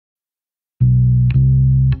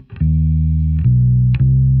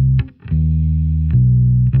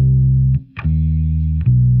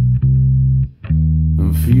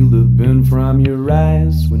from your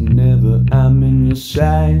eyes whenever I'm in your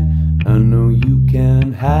sight. I know you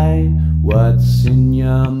can't hide what's in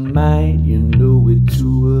your mind. You know we're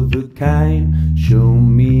two of a kind. Show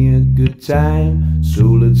me a good time, so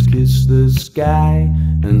let's kiss the sky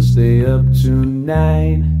and stay up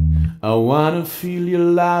tonight. I wanna feel your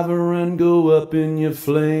lava and go up in your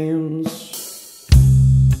flames.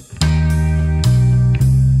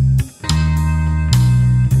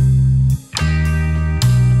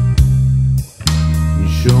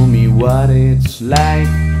 Show me what it's like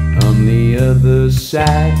on the other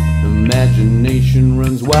side. Imagination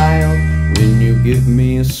runs wild when you give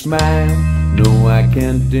me a smile. No, I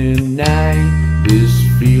can't deny this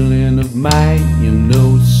feeling of mine. You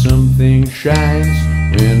know something shines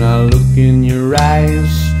when I look in your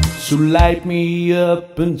eyes. So light me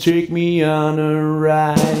up and take me on a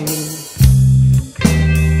ride.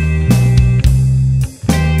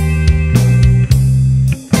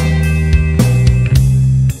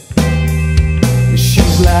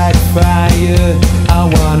 Like fire, I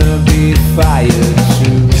wanna be fire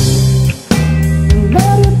too.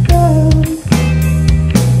 Let it burn.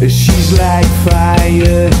 She's like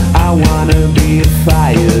fire, I wanna be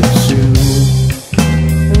fire too.